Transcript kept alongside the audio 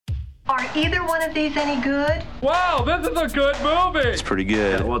Are either one of these any good? Wow, this is a good movie. It's pretty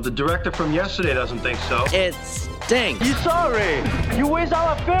good. Yeah, well, the director from yesterday doesn't think so. It stinks. You sorry? You waste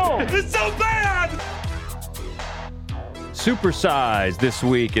all the film. It's so bad. Supersized this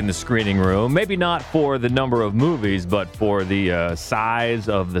week in the screening room. Maybe not for the number of movies, but for the size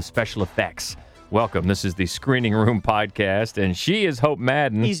of the special effects. Welcome. This is the Screening Room Podcast, and she is Hope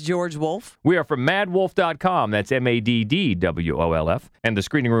Madden. He's George Wolf. We are from madwolf.com. That's MADDWOLF. And the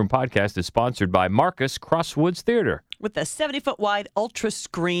Screening Room Podcast is sponsored by Marcus Crosswoods Theater. With a 70-foot wide ultra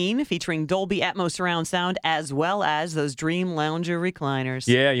screen featuring Dolby Atmos surround sound, as well as those Dream Lounger recliners.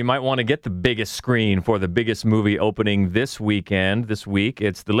 Yeah, you might want to get the biggest screen for the biggest movie opening this week.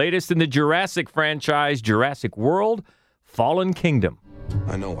 It's the latest in the Jurassic franchise, Jurassic World, Fallen Kingdom.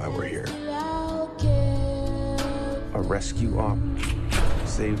 I know why we're here. A rescue op.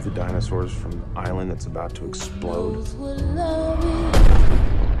 Save the dinosaurs from the island that's about to explode.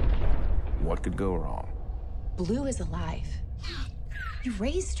 What could go wrong? Blue is alive. You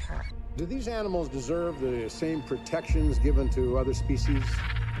raised her. Do these animals deserve the same protections given to other species?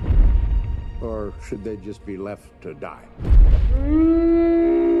 Or should they just be left to die?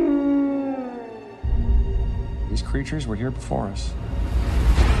 These creatures were here before us.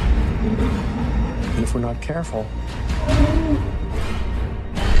 And if we're not careful,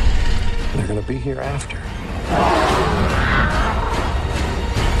 they're going to be here after.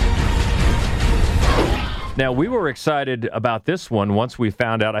 Now, we were excited about this one once we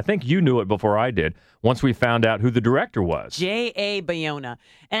found out. I think you knew it before I did. Once we found out who the director was. J.A. Bayona.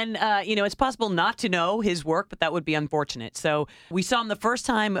 And, it's possible not to know his work, but that would be unfortunate. So we saw him the first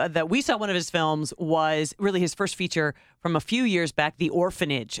time that we saw one of his films was really his first feature from a few years back, The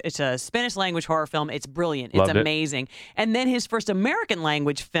Orphanage. It's a Spanish language horror film. It's brilliant. It's amazing. And then his first English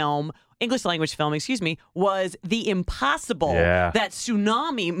language film, was The Impossible. Yeah. That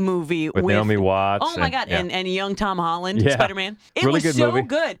tsunami movie with Naomi Watts. Oh, my God. Yeah. And young Tom Holland, yeah. Spider-Man. It really was good so movie.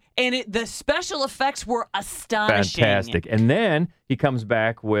 good. And the special effects were astonishing. Fantastic. And then he comes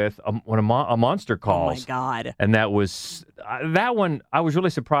back with when a monster calls. Oh, my God. And that was, that one, I was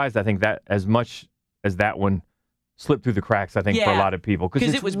really surprised, I think, that as much as that one slipped through the cracks, I think, for a lot of people.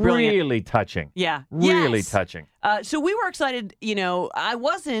 Because it was brilliant. Really touching. Yeah. Really touching. So we were excited. I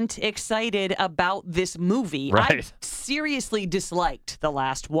wasn't excited about this movie. Right. I seriously disliked the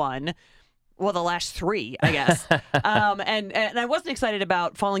last one. Well, the last three, I guess. and I wasn't excited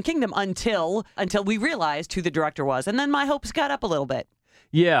about Fallen Kingdom until we realized who the director was. And then my hopes got up a little bit.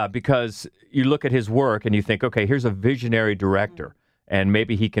 Yeah, because you look at his work and you think, okay, here's a visionary director. And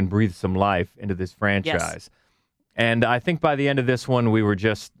maybe he can breathe some life into this franchise. Yes. And I think by the end of this one, we were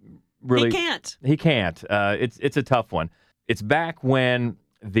just really... He can't. It's a tough one. It's back when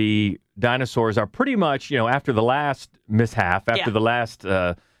the dinosaurs are pretty much, after the last mishap, after the last,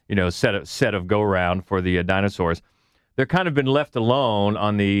 set of go-round for the dinosaurs, they're kind of been left alone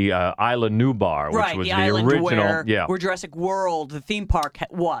on the Isla Nublar, which was the original... where Jurassic World, the theme park,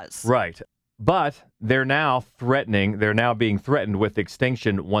 was. Right. But they're now being threatened with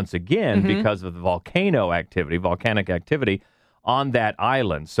extinction once again because of the volcanic activity on that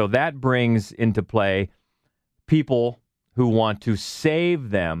island. So that brings into play people who want to save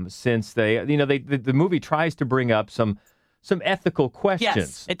them, since the movie tries to bring up some ethical questions.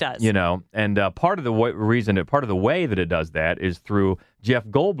 Yes, it does. And part of the way that it does that is through Jeff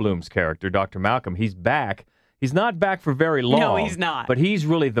Goldblum's character, Dr. Malcolm. He's back. He's not back for very long. No, he's not. But he's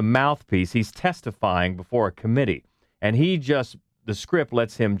really the mouthpiece. He's testifying before a committee. And the script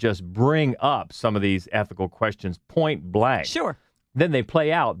lets him just bring up some of these ethical questions point blank. Sure. Then they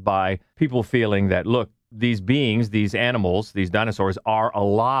play out by people feeling that, look, these beings, these animals, these dinosaurs are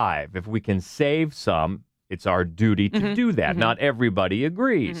alive. If we can save some, it's our duty to do that. Not everybody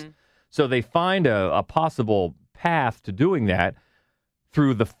agrees. So they find a possible path to doing that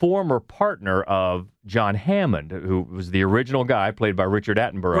through the former partner of John Hammond, who was the original guy played by Richard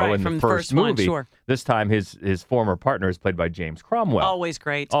Attenborough in the first movie. One, sure. This time his former partner is played by James Cromwell. Always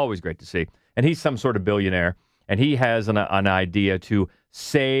great. Always great to see. And he's some sort of billionaire, and he has an idea to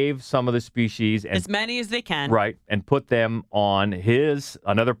save some of the species. And, as many as they can. Right, and put them on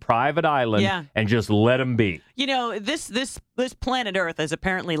another private island and just let them be. This planet Earth is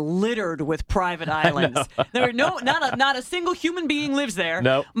apparently littered with private islands. There are not a single human being lives there.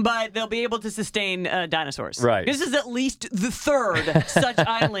 No. But they'll be able to sustain dinosaurs. Right. This is at least the third such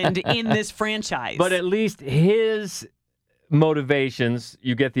island in this franchise. But at least his motivations,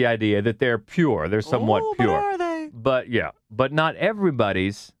 you get the idea that they're pure. They're somewhat pure. But are they? But not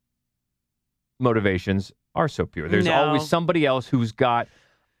everybody's motivations are so pure. There's always somebody else who's got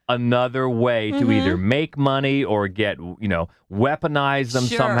another way to either make money or get, weaponize them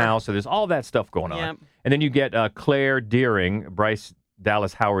somehow. So there's all that stuff going on. Yep. And then you get Claire Deering, Bryce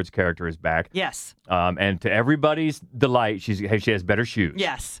Dallas Howard's character is back. Yes. And to everybody's delight, she has better shoes.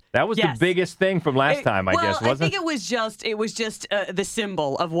 Yes. That was the biggest thing from last time, I guess, wasn't it? I think it was just the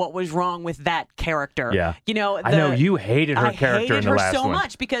symbol of what was wrong with that character. Yeah. I know you hated her character in the last one. I hated her so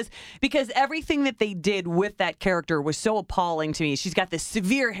much because everything that they did with that character was so appalling to me. She's got this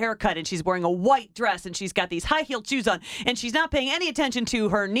severe haircut and she's wearing a white dress and she's got these high-heeled shoes on and she's not paying any attention to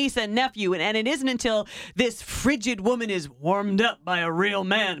her niece and nephew. And it isn't until this frigid woman is warmed up by a real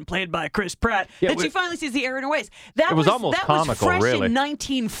man played by Chris Pratt that she finally sees the error in her ways. That was almost comical, fresh really. in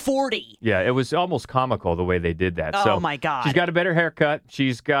 1940. Yeah, it was almost comical the way they did that. Oh, so my God. She's got a better haircut.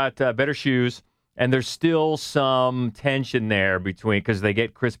 She's got better shoes. And there's still some tension there because they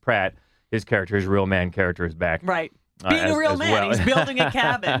get Chris Pratt, his character, his real man character is back. Right. Being a real man. Well. He's building a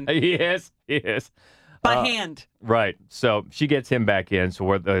cabin. Yes. By hand. Right. So she gets him back in. So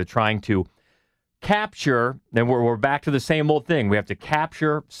we're trying to capture, and we're back to the same old thing. We have to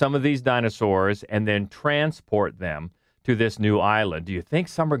capture some of these dinosaurs and then transport them to this new island. Do you think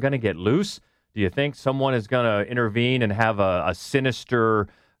some are going to get loose? Do you think someone is going to intervene and have a sinister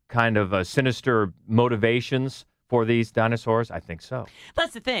motivations for these dinosaurs? I think so.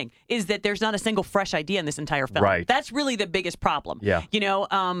 That's the thing, is that there's not a single fresh idea in this entire film. Right. That's really the biggest problem. Yeah.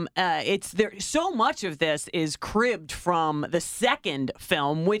 It's there. So much of this is cribbed from the second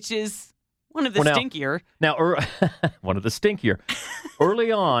film, which is one of the stinkier. One of the stinkier.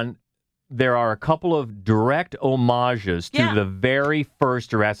 Early on, there are a couple of direct homages to the very first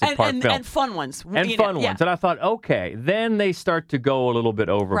Jurassic Park film. And fun ones. And And I thought, okay, then they start to go a little bit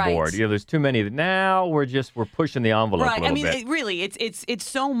overboard. Right. There's too many. Now we're pushing the envelope a little bit. It's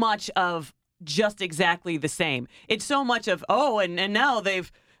so much of just exactly the same. It's so much of, and now they've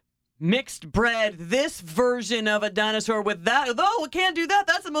mixed bred this version of a dinosaur with that. We can't do that.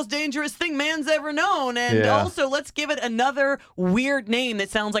 That's the most dangerous thing man's ever known. And also, let's give it another weird name that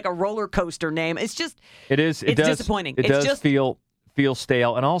sounds like a roller coaster name. It's just, it's disappointing. It does feel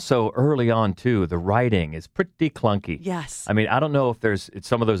stale. And also, early on, too, the writing is pretty clunky. Yes. I mean, I don't know if it's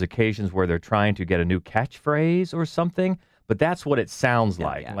some of those occasions where they're trying to get a new catchphrase or something, but that's what it sounds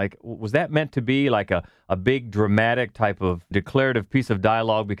like. Yeah. Like, was that meant to be like a big dramatic type of declarative piece of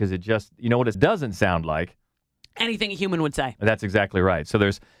dialogue? Because it just, what it doesn't sound like? Anything a human would say. That's exactly right. So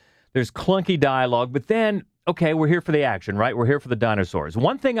there's clunky dialogue, but then, okay, we're here for the action, right? We're here for the dinosaurs.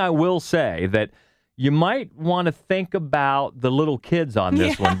 One thing I will say that you might want to think about the little kids on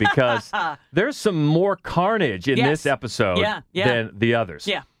this one, because there's some more carnage in this episode than the others.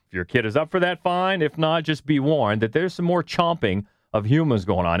 Yeah. If your kid is up for that, fine. If not, just be warned that there's some more chomping of humans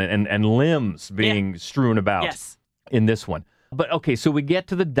going on and limbs being strewn about in this one. But okay, so we get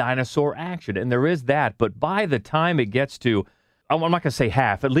to the dinosaur action, and there is that. But by the time it gets to, I'm not going to say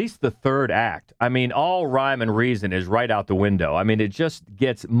half, at least the third act, I mean, all rhyme and reason is right out the window. I mean, it just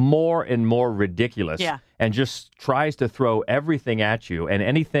gets more and more ridiculous and just tries to throw everything at you. And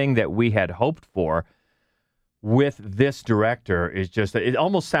anything that we had hoped for with this director is just, it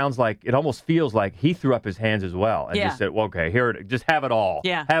almost feels like he threw up his hands as well and just said, well, okay, just have it all.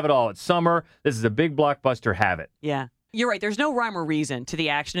 Yeah. Have it all. It's summer. This is a big blockbuster. Have it. Yeah. You're right. There's no rhyme or reason to the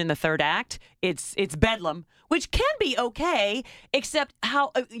action in the third act. It's bedlam, which can be okay, except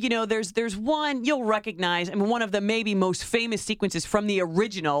how, there's one you'll recognize. I mean, one of the maybe most famous sequences from the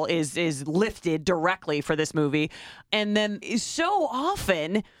original is lifted directly for this movie. And then so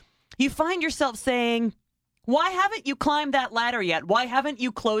often you find yourself saying, why haven't you climbed that ladder yet? Why haven't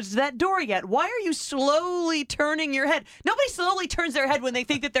you closed that door yet? Why are you slowly turning your head? Nobody slowly turns their head when they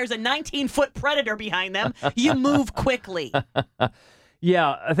think that there's a 19-foot predator behind them. You move quickly.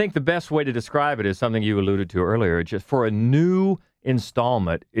 Yeah, I think the best way to describe it is something you alluded to earlier. It's just for a new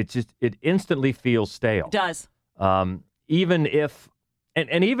installment, it instantly feels stale. It does. Even if,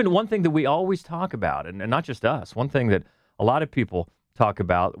 and even one thing that we always talk about, and not just us, one thing that a lot of people talk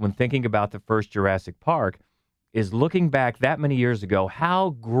about when thinking about the first Jurassic Park is looking back that many years ago,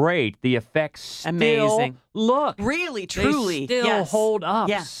 how great the effects still look. Really, truly. They still hold up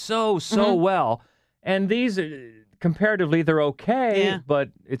so well. And these, comparatively, they're okay, but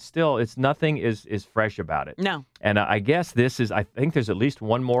nothing is fresh about it. No. And I guess I think there's at least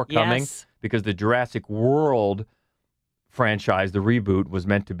one more coming because the Jurassic World franchise, the reboot, was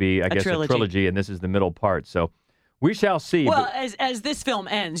meant to be, I guess, a trilogy, and this is the middle part. So we shall see. Well, as this film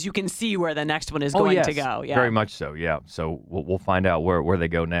ends, you can see where the next one is going to go. Yeah. Very much so, yeah. So we'll find out where they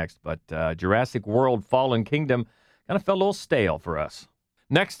go next. But Jurassic World Fallen Kingdom kind of felt a little stale for us.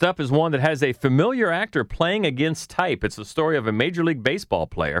 Next up is one that has a familiar actor playing against type. It's the story of a Major League Baseball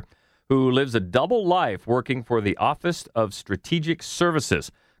player who lives a double life working for the Office of Strategic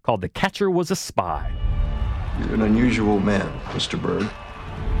Services, called The Catcher Was a Spy. You're an unusual man, Mr. Berg.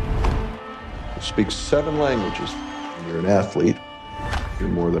 You speak 7 languages. You're an athlete. You're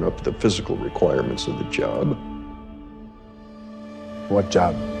more than up to the physical requirements of the job. What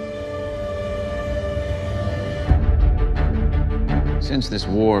job? Since this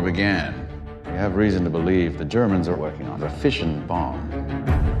war began, we have reason to believe the Germans are working on a fission bomb.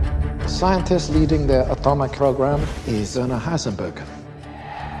 The scientist leading the atomic program is Werner Heisenberg.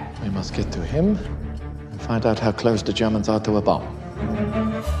 We must get to him and find out how close the Germans are to a bomb.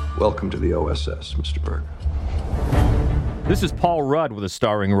 Welcome to the OSS, Mr. Berg. This is Paul Rudd with a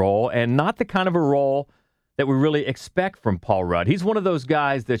starring role, and not the kind of a role that we really expect from Paul Rudd. He's one of those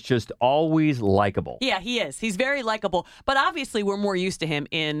guys that's just always likable. Yeah, he is. He's very likable. But obviously, we're more used to him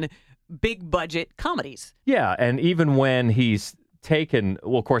in big-budget comedies. Yeah, and even when he's taken,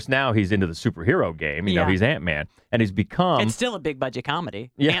 well, of course, now he's into the superhero game. You know, he's Ant-Man, and he's become... It's still a big-budget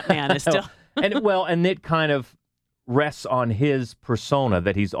comedy. Yeah, Ant-Man is still... and it kind of rests on his persona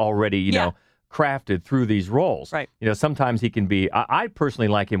that he's already, you know, crafted through these roles. Right. You know, sometimes he can be, I personally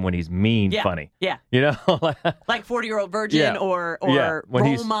like him when he's mean funny. Yeah. You know? Like 40-Year-Old Virgin or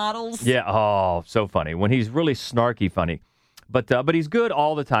Role Models. Yeah, oh, so funny. When he's really snarky funny. But he's good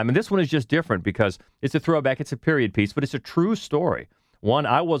all the time. And this one is just different because it's a throwback, it's a period piece, but it's a true story. One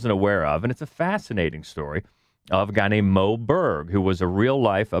I wasn't aware of, and it's a fascinating story of a guy named Mo Berg, who was a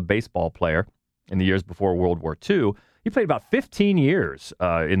real-life baseball player in the years before World War II. He played about 15 years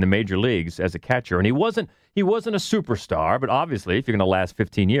in the major leagues as a catcher, and he wasn't a superstar, but obviously if you're going to last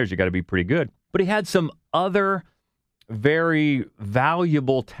 15 years, you got to be pretty good. But he had some other very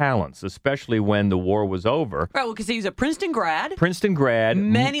valuable talents, especially when the war was over. Right, well, because he was a Princeton grad.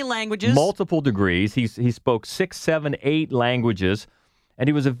 Many languages. Multiple degrees. He spoke 6, 7, 8 languages, and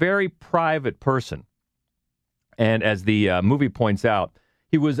he was a very private person. And as the movie points out,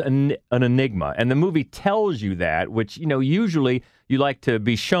 he was an enigma, and the movie tells you that, which, you know, usually you like to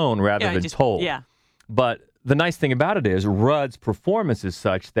be shown rather than told. Yeah. But the nice thing about it is Rudd's performance is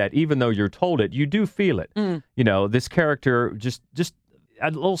such that even though you're told it, you do feel it. You know, this character just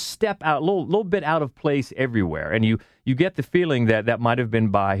a little step out, a little bit out of place everywhere, and you get the feeling that might have been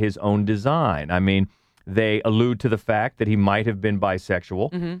by his own design. I mean, they allude to the fact that he might have been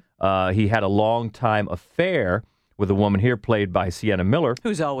bisexual. He had a long-time affair with a woman here played by Sienna Miller.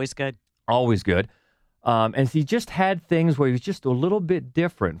 Who's always good. Always good. And he just had things where he was just a little bit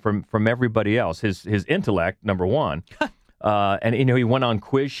different from everybody else. His intellect, number one. And, you know, he went on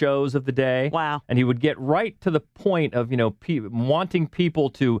quiz shows of the day. Wow. And he would get right to the point of, you know, wanting people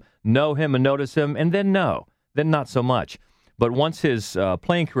to know him and notice him, and then not so much. But once his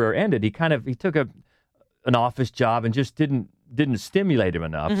playing career ended, he took an office job and just didn't stimulate him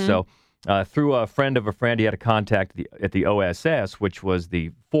enough. So through a friend of a friend, he had a contact at the OSS, which was the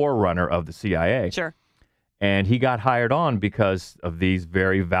forerunner of the CIA. Sure. And he got hired on because of these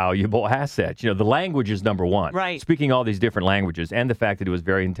very valuable assets. You know, the language is number one. Right. Speaking all these different languages, and the fact that he was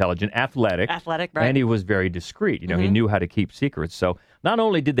very intelligent, athletic, right. And he was very discreet. You know, he knew how to keep secrets. So not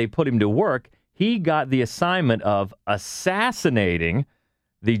only did they put him to work, he got the assignment of assassinating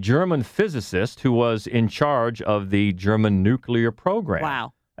the German physicist who was in charge of the German nuclear program.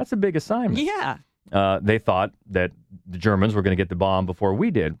 Wow. That's a big assignment. Yeah. They thought that the Germans were going to get the bomb before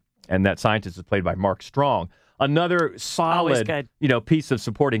we did. And that scientist is played by Mark Strong. Another solid, you know, piece of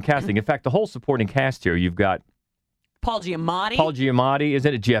supporting casting. In fact, the whole supporting cast here, you've got Paul Giamatti.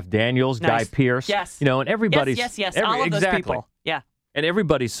 Isn't it? Jeff Daniels, nice. Guy Pearce. Yes. You know, and everybody's... Yes. All of those people. Yeah. And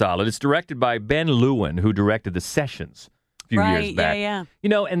everybody's solid. It's directed by Ben Lewin, who directed The Sessions a few years back. Yeah. You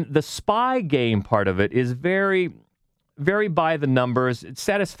know, and the spy game part of it is very, very by the numbers. It's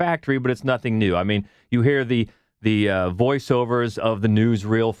satisfactory, but it's nothing new. I mean, you hear the voiceovers of the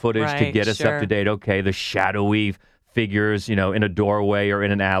newsreel footage to get us up to date. Okay, the shadowy figures, you know, in a doorway or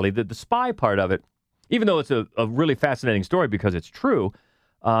in an alley. The spy part of it, even though it's a really fascinating story because it's true,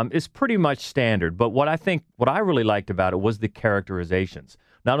 is pretty much standard. But what I really liked about it was the characterizations.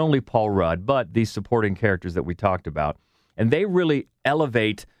 Not only Paul Rudd, but these supporting characters that we talked about. And they really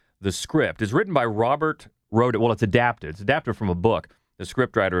elevate the script. It's written by Robert Rodat. Well, it's adapted. It's adapted from a book. The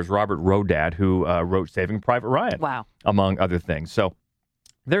scriptwriter is Robert Rodat, who wrote Saving Private Ryan, among other things. So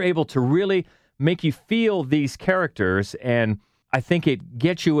they're able to really make you feel these characters, and I think it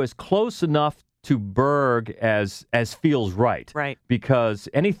gets you as close enough to Berg as feels right. Right. Because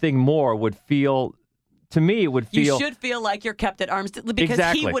anything more would feel to me, it would feel... You should feel like you're kept at arm's because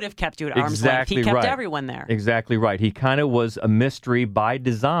Exactly. he would have kept you at arm's length. He kept everyone there. Exactly right. He kind of was a mystery by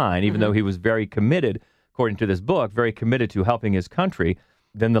design, even though he was very committed, according to this book, very committed to helping his country.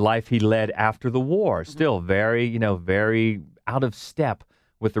 Then the life he led after the war, still very, very out of step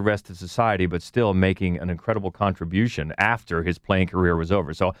with the rest of society, but still making an incredible contribution after his playing career was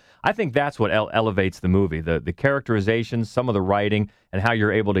over. So I think that's what elevates the movie, the characterizations, some of the writing, and how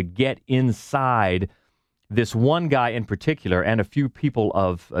you're able to get inside this one guy in particular and a few people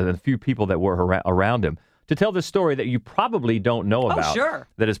that were around him to tell this story that you probably don't know about. Oh, sure.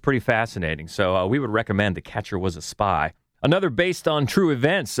 That is pretty fascinating. So we would recommend The Catcher Was a Spy. Another based on true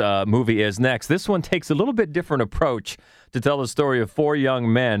events movie is next. This one takes a little bit different approach to tell the story of 4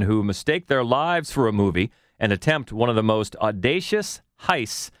 young men who mistake their lives for a movie and attempt one of the most audacious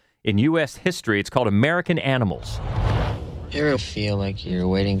heists in U.S. history. It's called American Animals. You ever feel like you're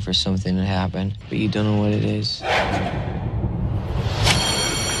waiting for something to happen, but you don't know what it is?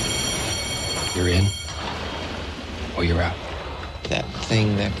 You're in, or you're out. That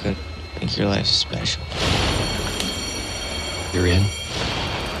thing that could make your life special. You're in,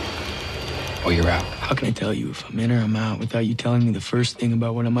 or you're out. How can I tell you if I'm in or I'm out without you telling me the first thing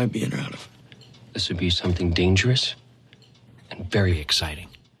about what I might be in or out of? This would be something dangerous and very exciting.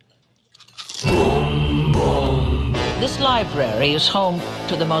 This library is home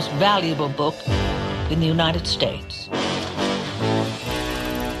to the most valuable book in the United States.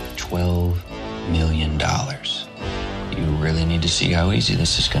 $12 million. You really need to see how easy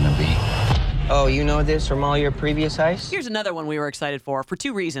this is going to be. Oh, you know this from all your previous heists? Here's another one we were excited for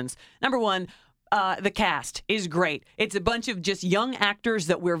 2 reasons. Number one, the cast is great. It's a bunch of just young actors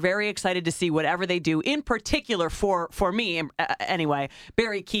that we're very excited to see whatever they do. In particular, for me, anyway,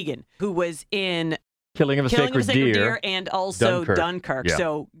 Barry Keoghan, who was in Killing of a Sacred Deer and also Dunkirk. Yeah.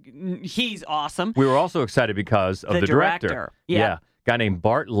 So he's awesome. We were also excited because of the director. Yeah. Guy named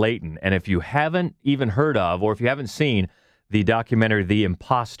Bart Layton. And if you haven't even heard of, or if you haven't seen the documentary The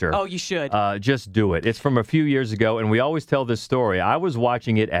Imposter. Oh, you should. Just do it. It's from a few years ago, and we always tell this story. I was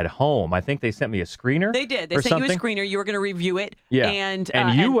watching it at home. I think they sent me a screener. They did. They or sent something. you a screener. You were going to review it. Yeah. And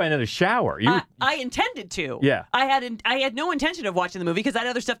you went in the shower. I intended to. Yeah. I had no intention of watching the movie because I had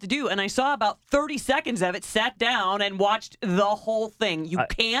other stuff to do, and I saw about 30 seconds of it, sat down, and watched the whole thing. You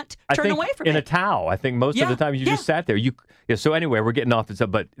can't turn away from it. In a towel. I think most of the time you just sat there. So anyway, we're getting off this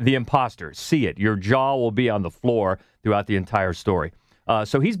up, but The Imposter, see it. Your jaw will be on the floor throughout the entire story.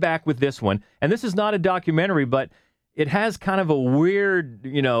 So he's back with this one. And this is not a documentary, but it has kind of a weird,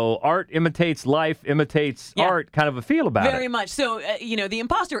 art imitates life, imitates art kind of a feel about it. Very much. So, The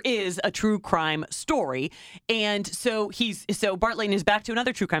Imposter is a true crime story. And so Bart Layton is back to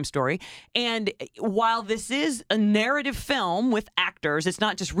another true crime story. And while this is a narrative film with actors, it's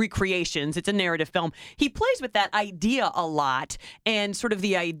not just recreations, it's a narrative film. He plays with that idea a lot and sort of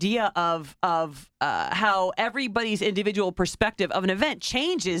the idea of how everybody's individual perspective of an event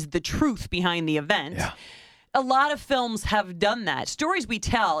changes the truth behind the event. Yeah. A lot of films have done that. Stories We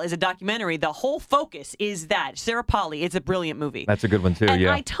Tell is a documentary. The whole focus is that. Sarah Polley, it's a brilliant movie. That's a good one, too, and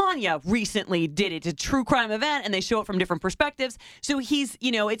yeah. I, Tonya recently did it. It's a true crime event, and they show it from different perspectives. So he's,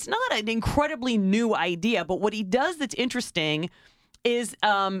 it's not an incredibly new idea, but what he does that's interesting is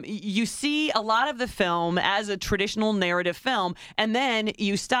you see a lot of the film as a traditional narrative film, and then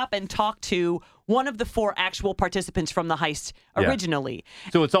you stop and talk to one of the 4 actual participants from the heist originally.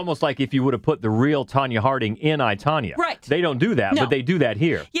 So it's almost like if you would have put the real Tonya Harding in I, Tonya. Right. They don't do that, No. but they do that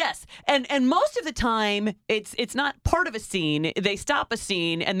here. Yes, and most of the time, it's not part of a scene. They stop a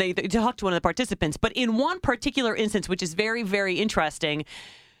scene and they talk to one of the participants. But in one particular instance, which is very, very interesting,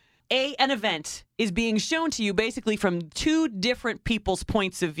 an event is being shown to you basically from 2 different people's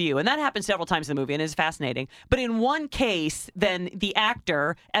points of view. And that happens several times in the movie and is fascinating. But in one case, then the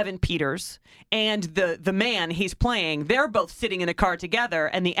actor, Evan Peters, and the man he's playing, they're both sitting in a car together,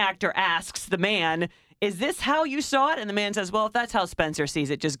 and the actor asks the man, "Is this how you saw it?" And the man says, "Well, if that's how Spencer sees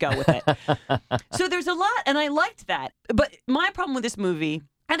it, just go with it." So there's a lot, and I liked that. But my problem with this movie,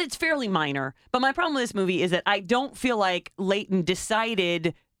 and it's fairly minor, but my problem with this movie is that I don't feel like Layton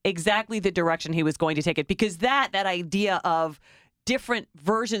decided exactly the direction he was going to take it, because that idea of different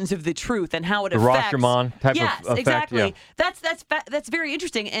versions of the truth and how it affects the Rashomon type of effect. Exactly. Yeah. That's very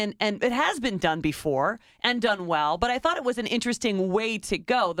interesting, and it has been done before and done well, but I thought it was an interesting way to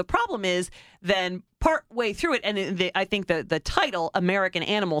go. The problem is then part way through it, and I think the title American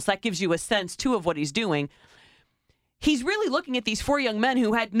Animals, that gives you a sense too of what he's doing. He's really looking at these 4 young men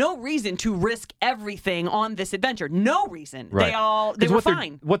who had no reason to risk everything on this adventure. No reason. Right. They were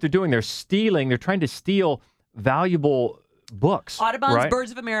fine. What they're doing, they're trying to steal valuable books. Audubon's right?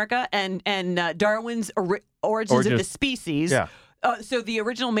 Birds of America and Darwin's Origins of the Species. Yeah. So the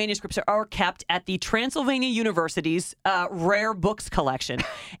original manuscripts are kept at the Transylvania University's rare books collection.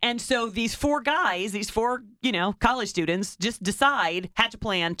 And so these four guys, college students, just hatch a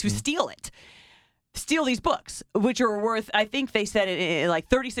plan to steal these books, which are worth, I think they said like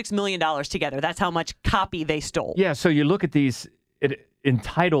 $36 million together. That's how much copy they stole. Yeah, so you look at these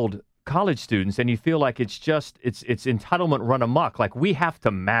entitled college students and you feel like it's entitlement run amok. Like we have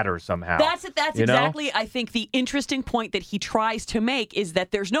to matter somehow. That's exactly, I think, the interesting point that he tries to make is that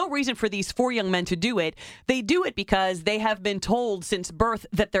there's no reason for these four young men to do it. They do it because they have been told since birth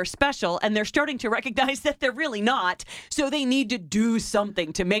that they're special, and they're starting to recognize that they're really not. So they need to do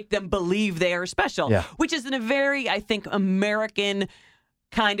something to make them believe they are special, which is in a very, I think, American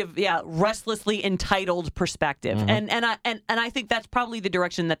kind of restlessly entitled perspective. And I think that's probably the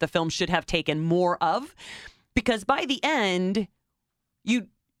direction that the film should have taken more of, because by the end you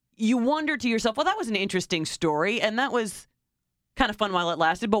wonder to yourself, well, that was an interesting story and that was kind of fun while it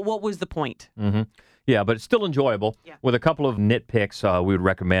lasted, but what was the point? Yeah, but it's still enjoyable. With a couple of nitpicks, we would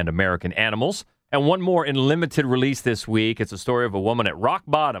recommend American Animals. And one more in limited release this week. It's a story of a woman at rock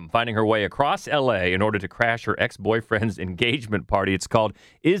bottom finding her way across L.A. in order to crash her ex-boyfriend's engagement party. It's called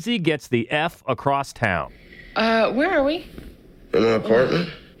Izzy Gets the F Across Town. Where are we? In an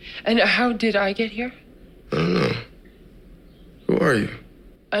apartment. And how did I get here? I don't know. Who are you?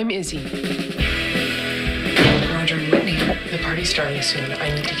 I'm Izzy. Roger and Whitney. The party's starting soon.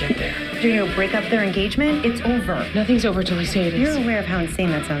 I need to get there. You're gonna break up their engagement? It's over. Nothing's over till we say it is. You're aware of how insane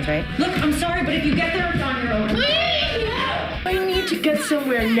that sounds, right? Look, I'm sorry, but if you get there, it's on your own. I need to get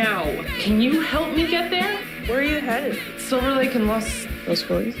somewhere now. Can you help me get there? Where are you headed? Silver Lake and Los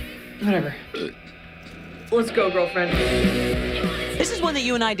Feliz? Whatever. Let's go, girlfriend. This is one that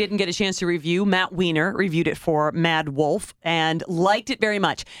you and I didn't get a chance to review. Matt Weiner reviewed it for Mad Wolf and liked it very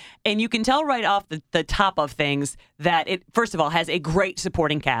much. And you can tell right off the top of things that it, first of all, has a great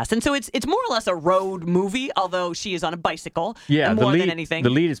supporting cast. And so it's more or less a road movie, although she is on a bicycle more than anything.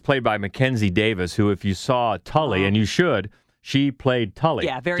 The lead is played by Mackenzie Davis, who, if you saw Tully, and you should, she played Tully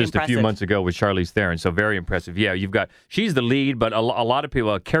very just a few months ago with Charlize Theron. So very impressive. Yeah, she's the lead, but a lot of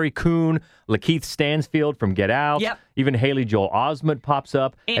people, Carrie Coon, Lakeith Stansfield from Get Out, even Haley Joel Osment pops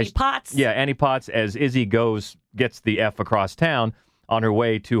up. Annie Potts. Yeah, Annie Potts as Izzy gets the F across town on her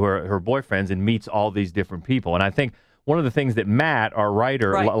way to her boyfriend's and meets all these different people. And I think one of the things that Matt, our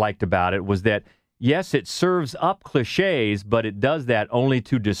writer, liked about it was that, yes, it serves up cliches, but it does that only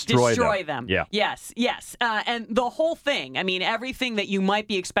to destroy them. Yeah. Yes. And the whole thing, I mean, everything that you might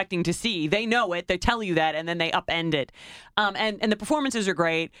be expecting to see, they know it, they tell you that, and then they upend it. And the performances are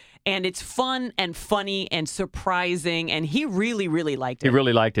great, and it's fun and funny and surprising, and he really, really liked it. He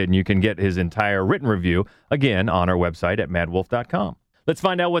really liked it, and you can get his entire written review, again, on our website at madwolf.com. Let's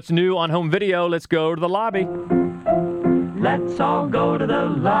find out what's new on home video. Let's go to the lobby. Let's all go to the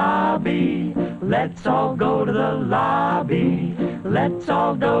lobby. Let's all go to the lobby. Let's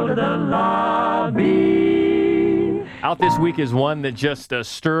all go to the lobby. Out this week is one that just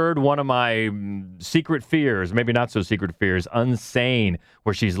stirred one of my secret fears, maybe not so secret fears, Unsane,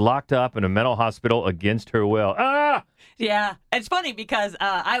 where she's locked up in a mental hospital against her will. Yeah, it's funny because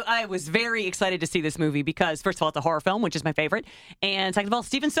I was very excited to see this movie because, first of all, it's a horror film, which is my favorite, and second of all,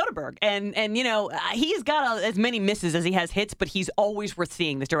 Steven Soderbergh. And you know, he's got as many misses as he has hits, but he's always worth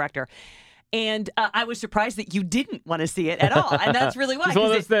seeing, this director. And I was surprised that you didn't want to see it at all. And that's really why. It's one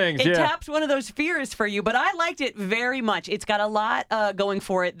of those things, It taps one of those fears for you. But I liked it very much. It's got a lot going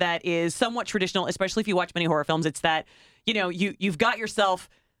for it that is somewhat traditional, especially if you watch many horror films. It's that, you know, you've got yourself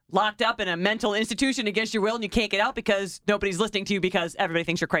locked up in a mental institution against your will and you can't get out because nobody's listening to you because everybody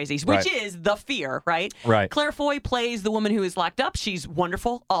thinks you're crazy, which is the fear, right? Right. Claire Foy plays the woman who is locked up. She's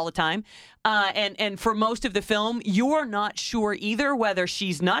wonderful all the time. And for most of the film, you're not sure either whether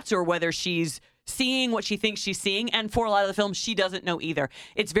she's nuts or whether she's seeing what she thinks she's seeing. And for a lot of the film, she doesn't know either.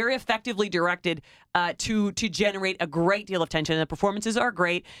 It's very effectively directed to generate a great deal of tension. And the performances are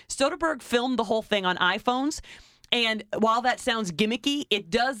great. Soderbergh filmed the whole thing on iPhones. And while that sounds gimmicky, it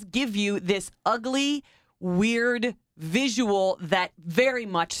does give you this ugly, weird visual that very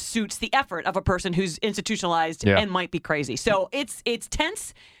much suits the effort of a person who's institutionalized and might be crazy. So it's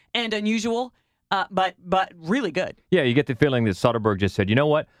tense and unusual, but really good. Yeah, you get the feeling that Soderbergh just said, you know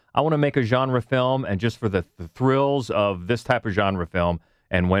what? I want to make a genre film, and just for the thrills of this type of genre film,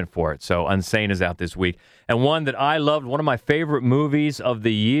 and went for it. So Unsane is out this week. And one that I loved, one of my favorite movies of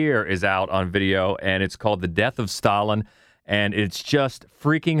the year is out on video, and it's called The Death of Stalin. And it's just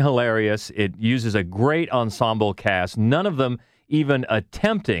freaking hilarious. It uses a great ensemble cast, none of them even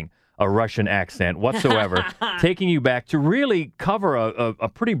attempting a Russian accent whatsoever, taking you back to really cover a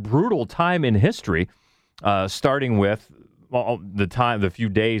pretty brutal time in history, starting with the few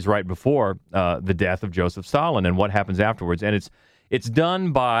days right before the death of Joseph Stalin and what happens afterwards. And it's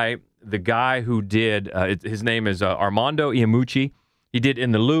done by the guy who did, his name is Armando Iannucci. He did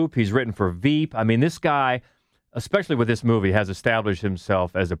In the Loop. He's written for Veep. I mean, this guy, especially with this movie, has established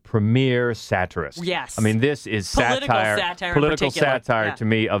himself as a premier satirist. Yes. I mean, this is political satire to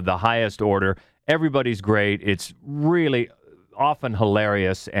me of the highest order. Everybody's great. It's really often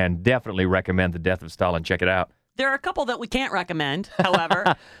hilarious, and definitely recommend The Death of Stalin. Check it out. There are a couple that we can't recommend,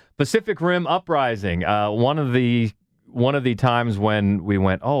 however. Pacific Rim Uprising. One of the times when we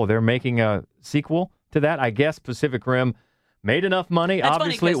went, oh, they're making a sequel to that. I guess Pacific Rim made enough money. That's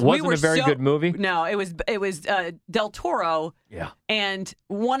obviously, funny, it wasn't a very good movie. No, it was Del Toro. Yeah. And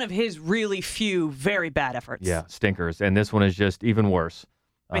one of his really few very bad efforts. Yeah, stinkers. And this one is just even worse.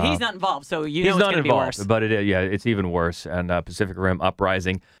 But he's not involved, so you know he's it's not going to be involved, worse. but it's even worse. And Pacific Rim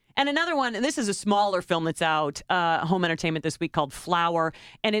Uprising. And another one, and this is a smaller film that's out, home entertainment this week, called Flower.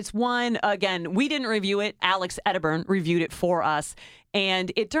 And it's one, again, we didn't review it. Alex Edeburn reviewed it for us.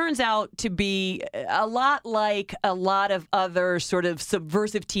 And it turns out to be a lot like a lot of other sort of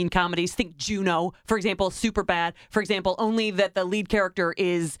subversive teen comedies. Think Juno, for example, Superbad, for example, only that the lead character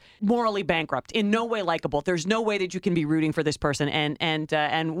is morally bankrupt, in no way likable. There's no way that you can be rooting for this person.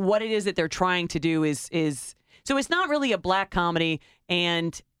 And what it is that they're trying to do is so it's not really a black comedy,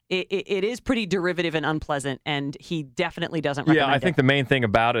 and it is pretty derivative and unpleasant, and he definitely doesn't recommend it. Yeah, I think the main thing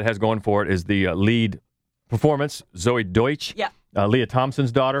about it has going for it is the lead performance, Zoe Deutsch. Yeah. Leah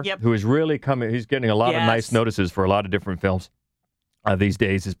Thompson's daughter, who is really coming. He's getting a lot of nice notices for a lot of different films these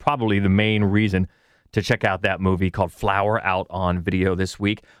days, is probably the main reason to check out that movie called Flower, out on video this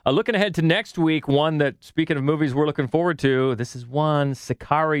week. Looking ahead to next week, one that, speaking of movies we're looking forward to, this is one,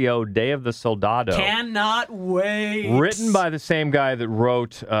 Sicario, Day of the Soldado. Cannot wait. Written by the same guy that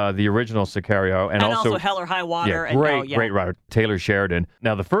wrote the original Sicario. And also Hell or High Water. Great writer, Taylor Sheridan.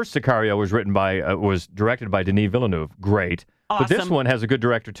 Now, the first Sicario was directed by Denis Villeneuve. Great. Awesome. But this one has a good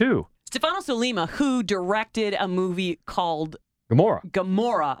director, too. Stefano Sollima, who directed a movie called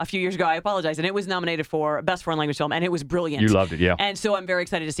Gomorrah a few years ago. I apologize. And it was nominated for Best Foreign Language Film, and it was brilliant. You loved it, yeah. And so I'm very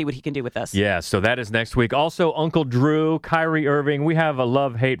excited to see what he can do with this. Yeah, so that is next week. Also, Uncle Drew, Kyrie Irving. We have a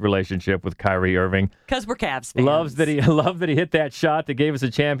love-hate relationship with Kyrie Irving. Because we're Cavs fans. Love that he hit that shot that gave us a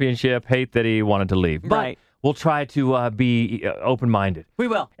championship. Hate that he wanted to leave. Right. But we'll try to be open-minded. We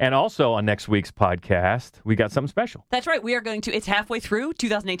will. And also on next week's podcast, we got something special. That's right. We are going to, it's halfway through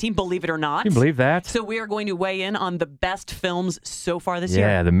 2018, believe it or not. Can you believe that? So we are going to weigh in on the best films so far this year.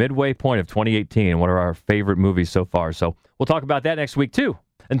 Yeah, the midway point of 2018. What are our favorite movies so far? So we'll talk about that next week, too.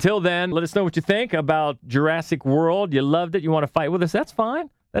 Until then, let us know what you think about Jurassic World. You loved it. You want to fight with us? That's fine.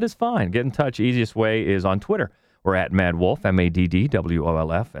 That is fine. Get in touch. Easiest way is on Twitter. We're at Mad Wolf,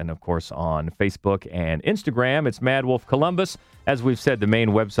 MADDWOLF, and of course on Facebook and Instagram, it's Mad Wolf Columbus. As we've said, the main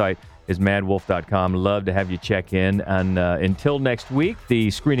website is madwolf.com. Love to have you check in. And until next week, the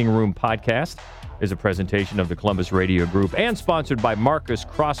Screening Room Podcast is a presentation of the Columbus Radio Group and sponsored by Marcus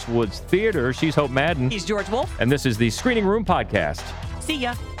Crosswoods Theater. She's Hope Madden. He's George Wolf. And this is the Screening Room Podcast. See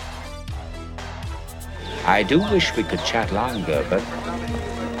ya. I do wish we could chat longer, but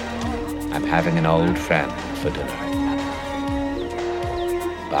I'm having an old friend for dinner.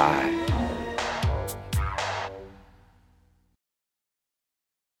 Bye.